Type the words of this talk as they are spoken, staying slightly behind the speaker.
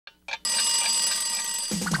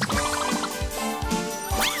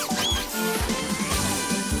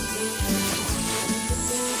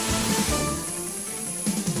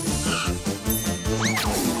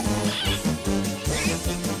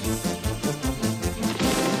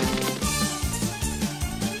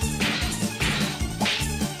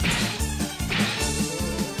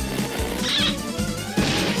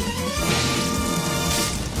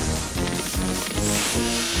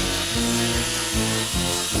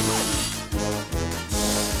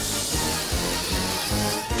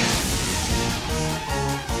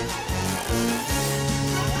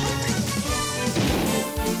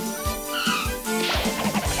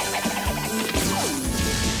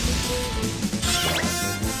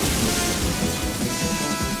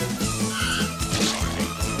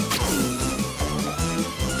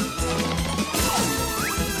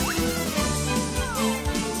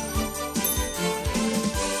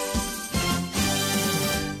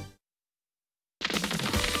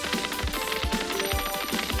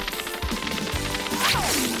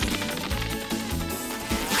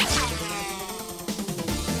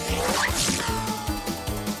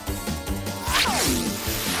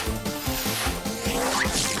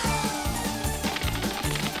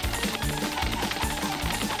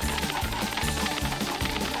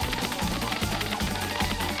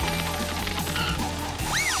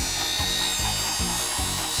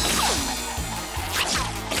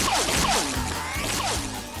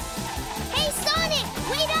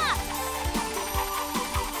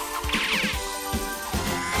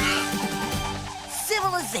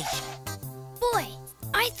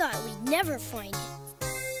find it.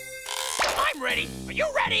 I'm ready. Are you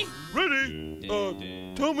ready? Ready?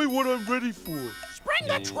 Tell me what I'm ready for. Spring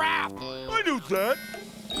the trap. I knew that.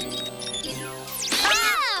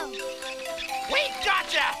 Oh! We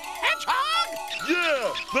gotcha! Hedgehog!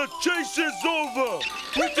 Yeah, the chase is over.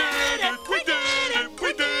 We did it! We did it!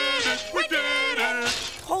 We did it! We did it!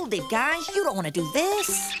 Hold it, guys. You don't want to do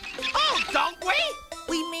this. Oh, don't we?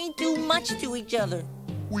 We mean too much to each other.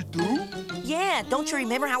 We do? Yeah, don't you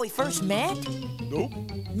remember how we first met? Nope.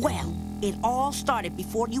 Well, it all started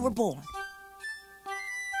before you were born.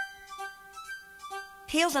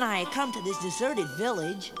 Tails and I had come to this deserted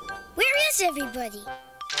village. Where is everybody?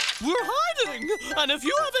 We're hiding, and if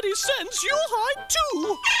you have any sense, you'll hide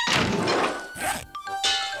too.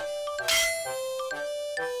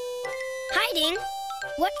 Hiding?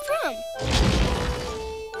 What from?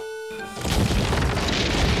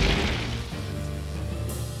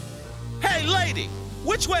 Hey, lady!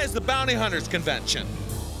 Which way is the Bounty Hunters Convention?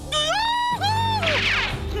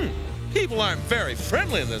 People aren't very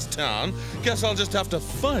friendly in this town. Guess I'll just have to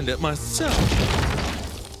find it myself.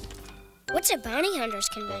 What's a bounty hunters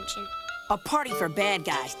convention? A party for bad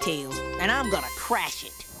guys, Tails, and I'm gonna crash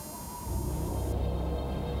it.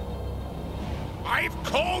 I've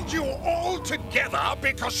called you all together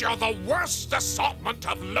because you're the worst assortment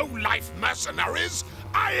of low-life mercenaries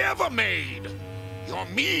I ever made. You're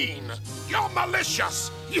mean, you're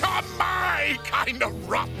malicious, you're my kind of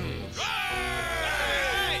rotten.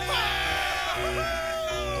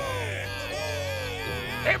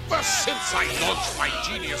 Ever since I launched my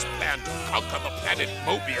genius plan to conquer the planet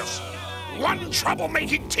Mobius, one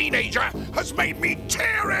troublemaking teenager has made me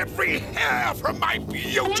tear every hair from my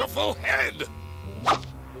beautiful head.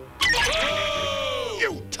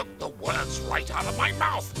 You took the words right out of my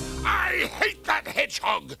mouth. I hate that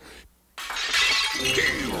hedgehog.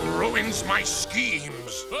 He ruins my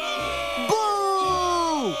schemes.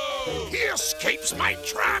 Boo! He escapes my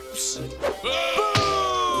traps.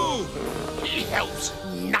 Boo! He helps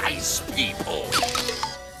nice people.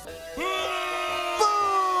 Boo!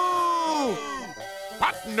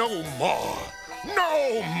 But no more.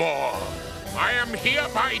 No more. I am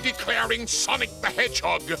hereby declaring Sonic the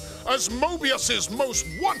Hedgehog as Mobius's most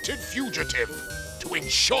wanted fugitive. To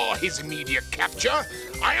ensure his immediate capture,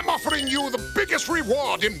 I am offering you the biggest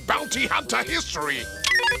reward in bounty hunter history.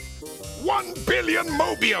 1 billion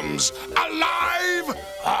Mobiums, alive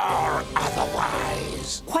or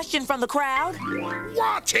otherwise. Question from the crowd?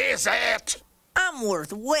 What is it? I'm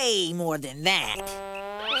worth way more than that.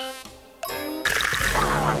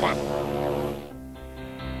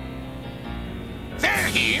 There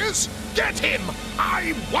he is! Get him!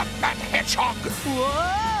 I want that hedgehog!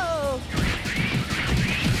 Whoa!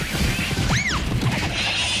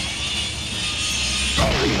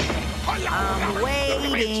 I'm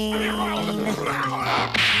waiting.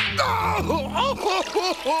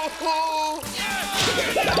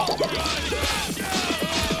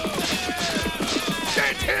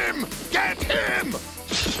 Get him! Get him!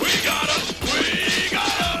 We got him! We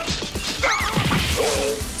got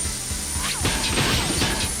him!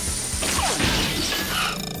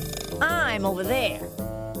 I'm over there.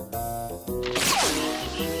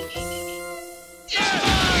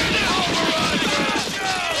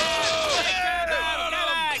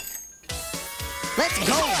 Let's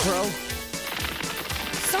go, bro.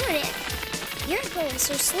 Sonic, you're going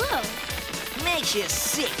so slow. Makes you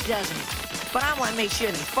sick, doesn't it? But I want to make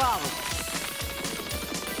sure they follow us.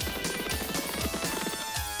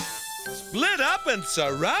 Split up and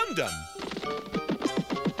surround them.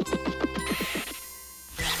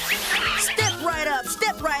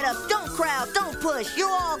 Step right up, don't crowd, don't push.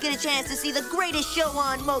 You'll all get a chance to see the greatest show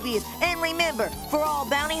on Mobius. And remember, for all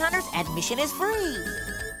bounty hunters, admission is free.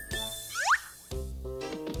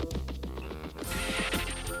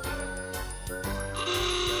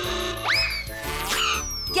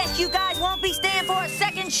 Guess you guys won't be staying for a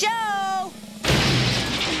second show.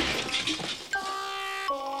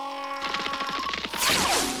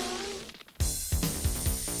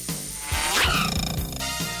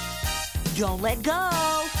 Don't let go.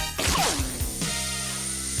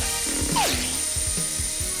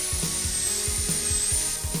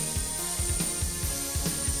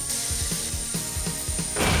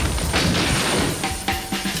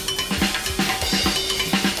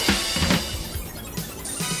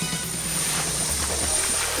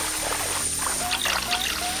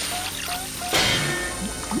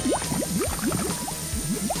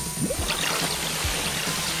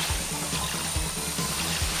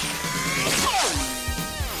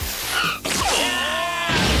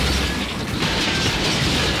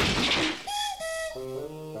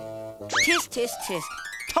 Tisk, tisk, tisk.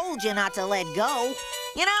 told you not to let go.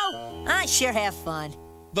 You know, I sure have fun.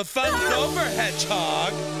 The fun's over,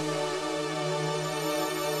 Hedgehog.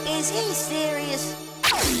 Is he serious?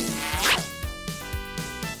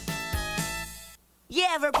 You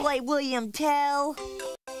ever play William Tell?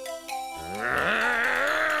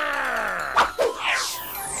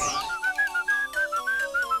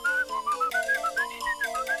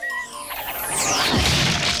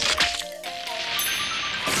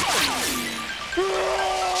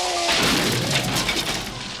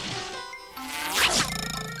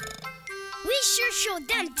 We sure showed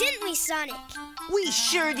them, didn't we, Sonic? We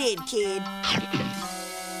sure did, kid.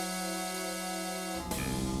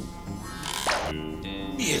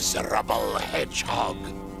 Miserable Hedgehog.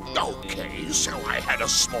 Okay, so I had a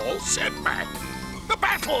small setback. The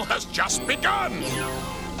battle has just begun.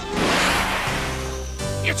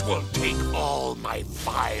 It will take all my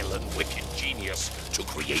vile and wicked genius to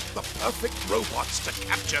create the perfect robots to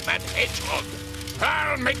capture that hedgehog.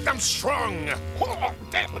 I'll make them strong.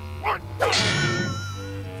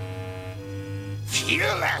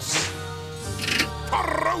 Fearless.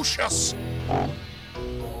 Ferocious.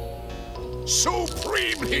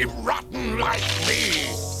 Supremely rotten like me.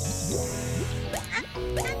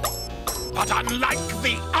 But unlike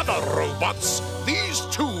the other robots, these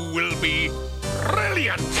two will be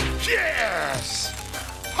brilliant. Yes!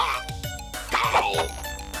 Ha! Ow!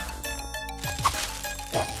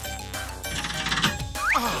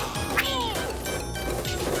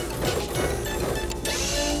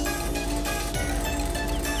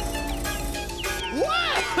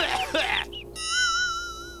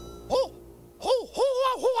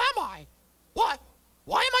 Who am I?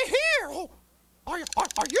 Why am I here? Are you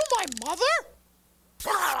my mother?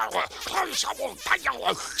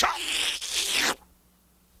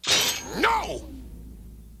 No!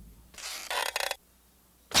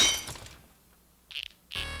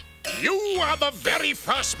 You are the very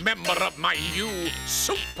first member of my new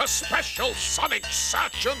super special Sonic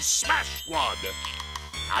Search and Smash Squad.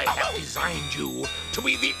 I have designed you to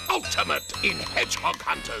be the ultimate in hedgehog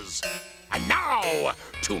hunters. And now,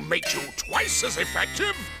 to make you twice as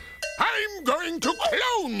effective, I'm going to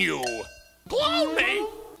clone you. Clone me?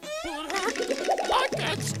 I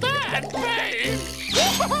can't stand pain.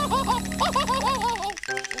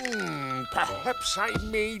 Perhaps I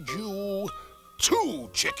made you too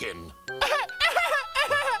chicken.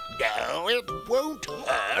 No, it won't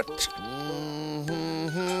hurt.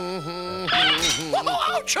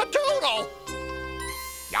 Ouch-a-doodle!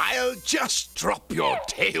 I'll just drop your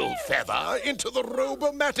tail feather into the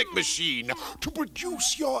Robomatic machine to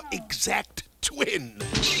produce your exact twin.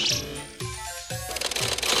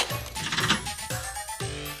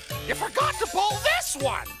 You forgot to pull this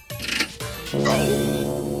one!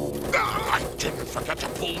 Oh! I didn't forget to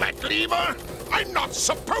pull that lever. I'm not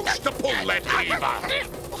supposed to pull that lever.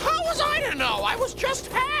 How was I to know? I was just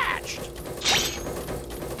hatched.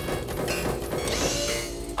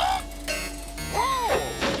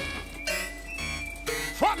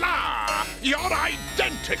 Voila! Your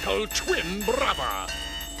identical twin brother.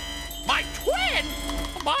 My twin?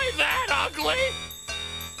 Am I that ugly?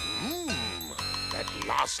 That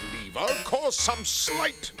last lever caused some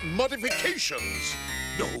slight modifications.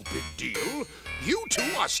 No big deal. You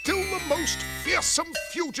two are still the most fearsome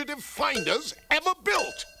fugitive finders ever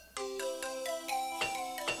built.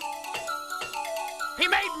 He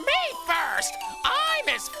made me first. I'm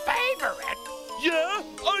his favorite. Yeah,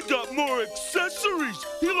 I got more accessories.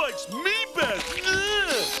 He likes me best.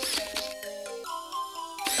 Ugh.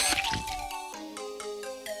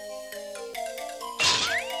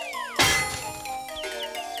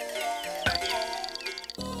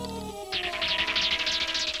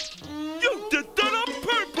 You did that on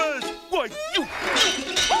purpose. Why, you...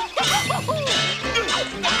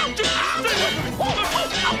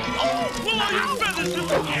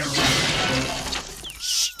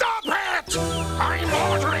 Stop it! I'm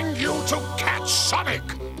ordering you to catch Sonic.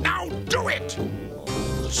 Now do it!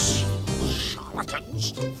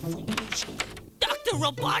 Charlatans, fools. Dr.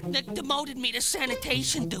 Robotnik demoted me to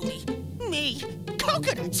sanitation duty. Me?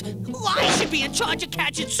 Coconuts? Well, I should be in charge of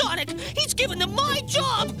catching Sonic. He's given them my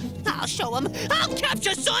job. I'll show him. I'll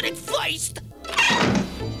capture Sonic first.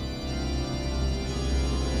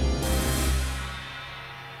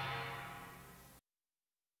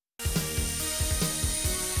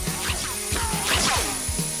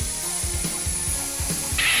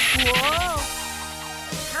 Whoa!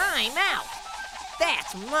 Time out.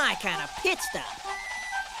 That's my kind of pit stop.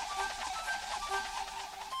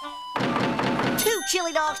 2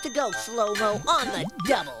 chili dogs to go, slow-mo on the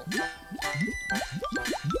double.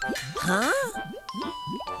 Huh?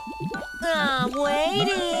 I'm waiting.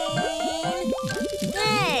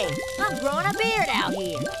 Hey, I'm growing a beard out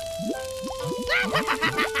here.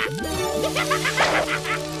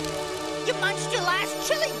 You munched your last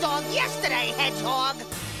chili dog yesterday, Hedgehog.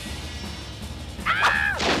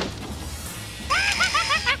 Ah!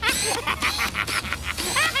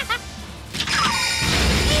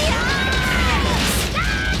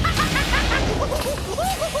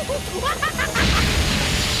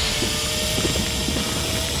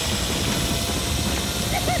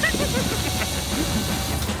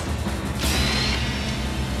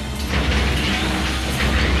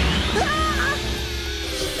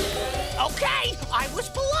 Okay, I was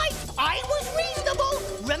polite. I was reasonable.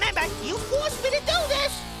 Remember, you forced me to do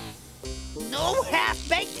this. No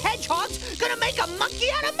half-baked hedgehogs gonna make a monkey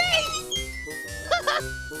out of me.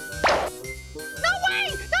 No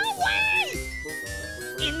way! No way!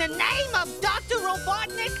 In the name of Dr.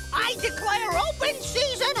 Robotnik, I declare open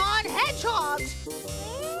season on hedgehogs.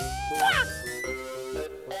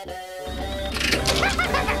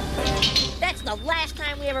 That's the last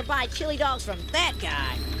time we ever buy chili dogs from that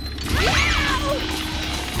guy.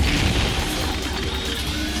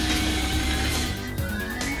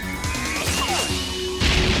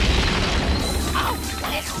 Oh,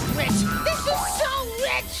 this is rich. This is so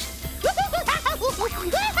rich.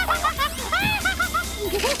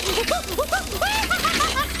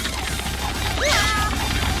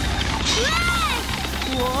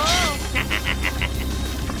 Whoa!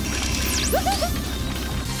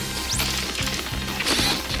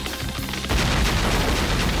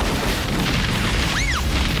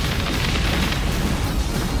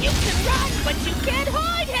 You can run, but you can't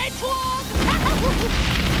hide, Hedgehog!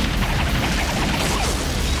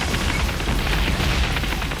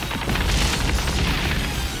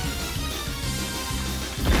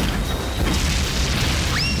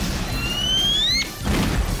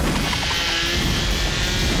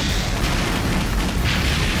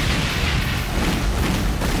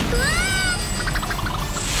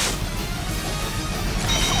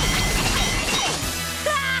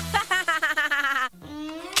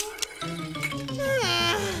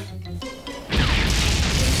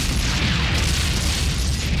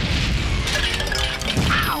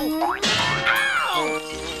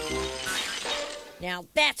 Now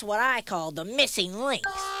that's what I call the missing link.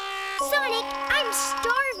 Sonic, I'm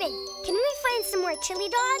starving. Can we find some more chili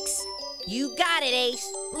dogs? You got it, Ace.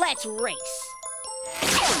 Let's race.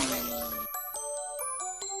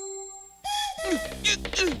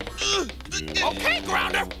 Okay,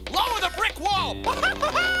 Grounder, lower the brick wall.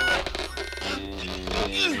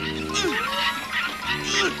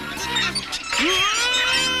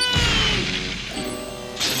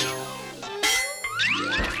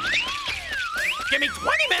 Give me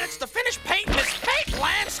 20 minutes to finish painting this fake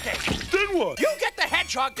landscape. Then what? You get the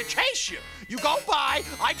hedgehog to chase you. You go by,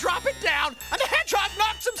 I drop it down, and the hedgehog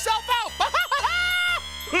knocks himself out.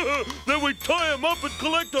 Then we tie him up and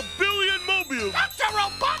collect 1 billion Mobius. Dr.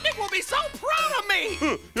 Robotnik will be so proud of me.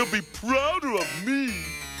 He'll be prouder of me.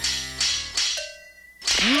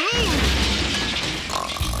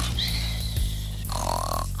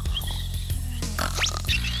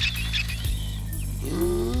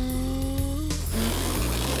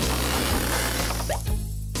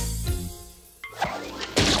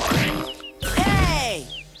 Hey!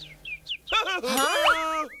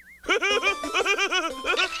 Huh?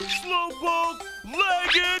 Slowpoke,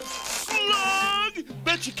 lagged, slug!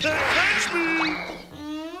 Bet you can't catch me!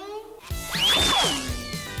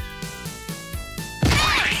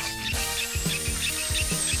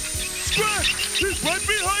 Scratch! He's right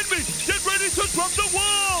behind me! Get ready to drop the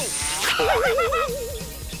wall!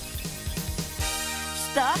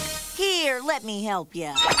 Stuck? Here, let me help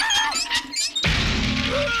you.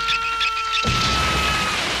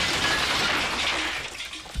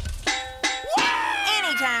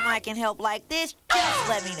 Anytime I can help like this, just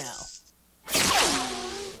let me know.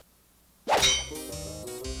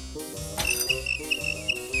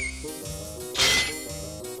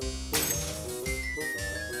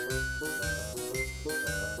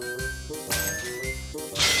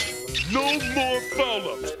 No more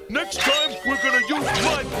foul-ups. Next time, we're gonna use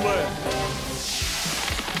my plan.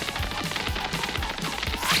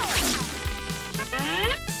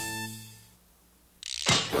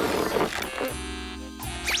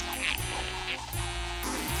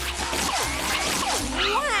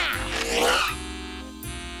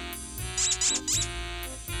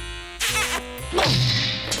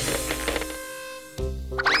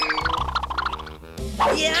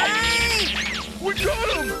 Yay! We got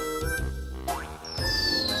him!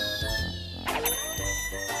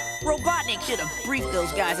 Robotnik should have briefed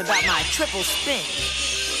those guys about my triple spin.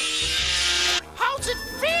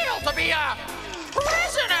 to be a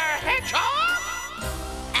prisoner, Hedgehog?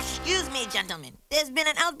 Excuse me, gentlemen. There's been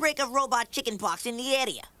an outbreak of robot chickenpox in the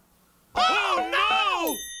area. Oh,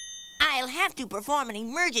 no! I'll have to perform an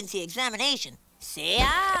emergency examination. Say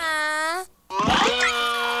ah.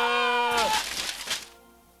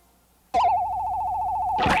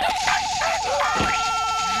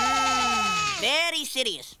 Very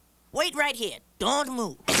serious. Wait right here. Don't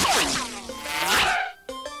move.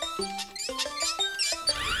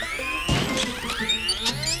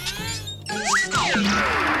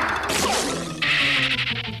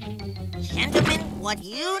 Gentlemen, what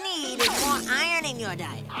you need is more iron in your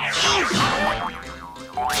diet.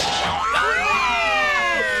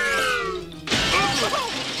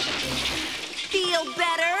 Feel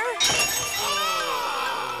better?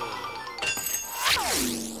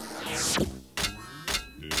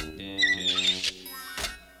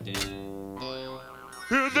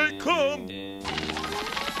 Here they come.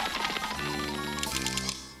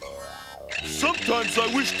 Sometimes I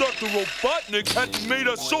wish Dr. Robotnik hadn't made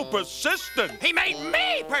us so persistent. He made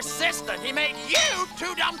me persistent. He made you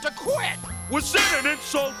too dumb to quit. Was that an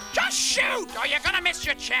insult? Just shoot, or you're gonna miss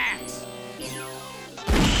your chance.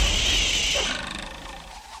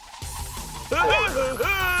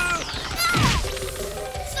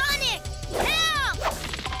 Sonic, help!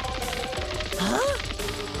 Huh?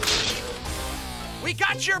 We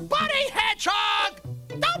got your buddy, Hedgehog!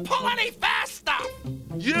 Don't pull any fast stuff!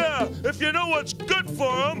 Yeah, if you know what's good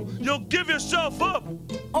for him, you'll give yourself up.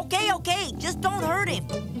 Okay, just don't hurt him.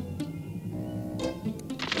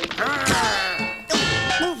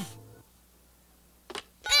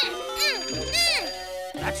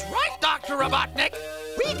 That's right, Dr. Robotnik.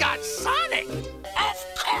 We got Sonic. Of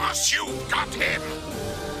course you got him.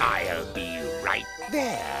 I'll be right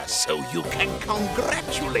there so you can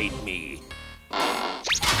congratulate me.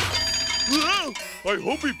 Well, I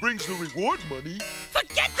hope he brings the reward money.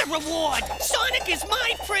 Forget the reward! Sonic is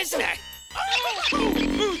my prisoner! You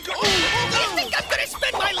think I'm gonna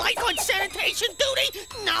spend my life on sanitation duty?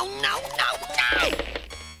 No!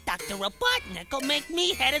 Dr. Robotnik will make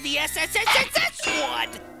me head of the S.S.S.S.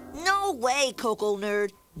 squad! No way, Coco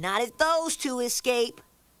Nerd. Not if those two escape.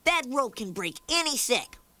 That rope can break any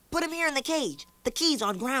sec. Put him here in the cage. The key's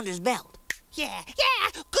on Grounder's belt. Yeah,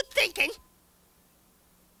 good thinking.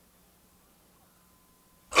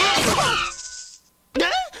 Hey!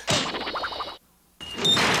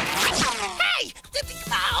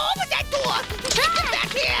 Open that door! Get back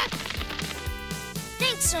here!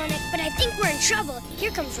 Thanks, Sonic, but I think we're in trouble.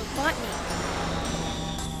 Here comes Robotnik.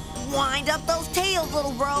 Wind up those tails,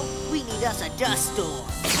 little bro. We need us a dust storm.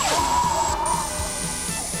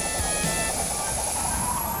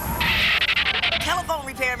 Telephone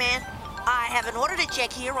repairman. I have an order to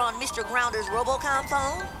check here on Mr. Grounder's Robocom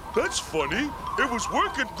phone. That's funny. It was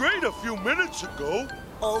working great a few minutes ago.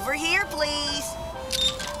 Over here, please.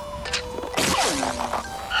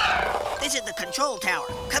 This is the control tower.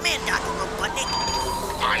 Come in, Dr. Robotnik.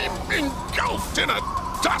 I'm engulfed in a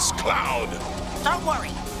dust cloud. Don't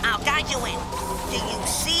worry. I'll guide you in. Do you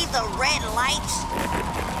see the red lights?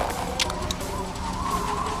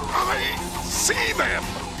 I see them.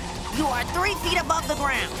 You are 3 feet above the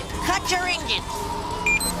ground. Cut your engines.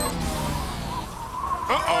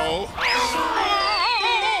 Uh-oh.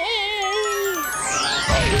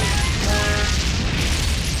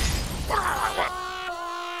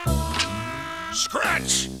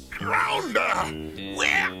 Scratch! Grounder!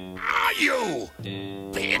 Where are you?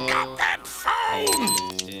 Pick up that phone!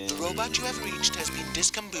 The robot you have reached has been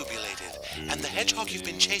discombobulated, and the hedgehog you've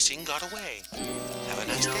been chasing got away. Have a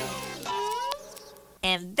nice day.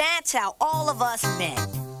 And that's how all of us met.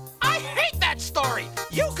 I hate that story!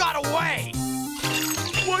 You got away!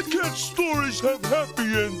 Why can't stories have happy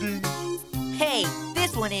endings? Hey,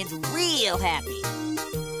 this one ends real happy.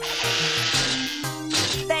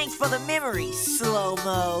 Thanks for the memories,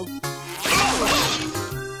 Slow-Mo.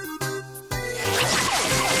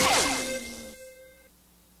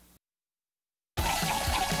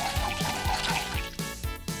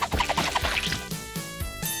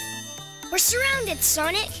 We're surrounded,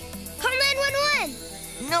 Sonic. Call 911.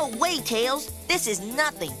 No way, Tails. This is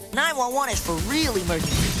nothing. 911 is for real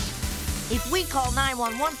emergencies. If we call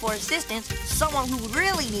 911 for assistance, someone who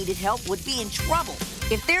really needed help would be in trouble.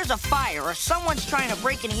 If there's a fire or someone's trying to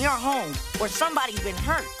break into your home or somebody's been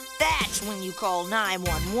hurt, that's when you call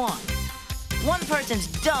 911. One person's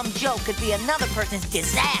dumb joke could be another person's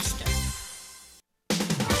disaster.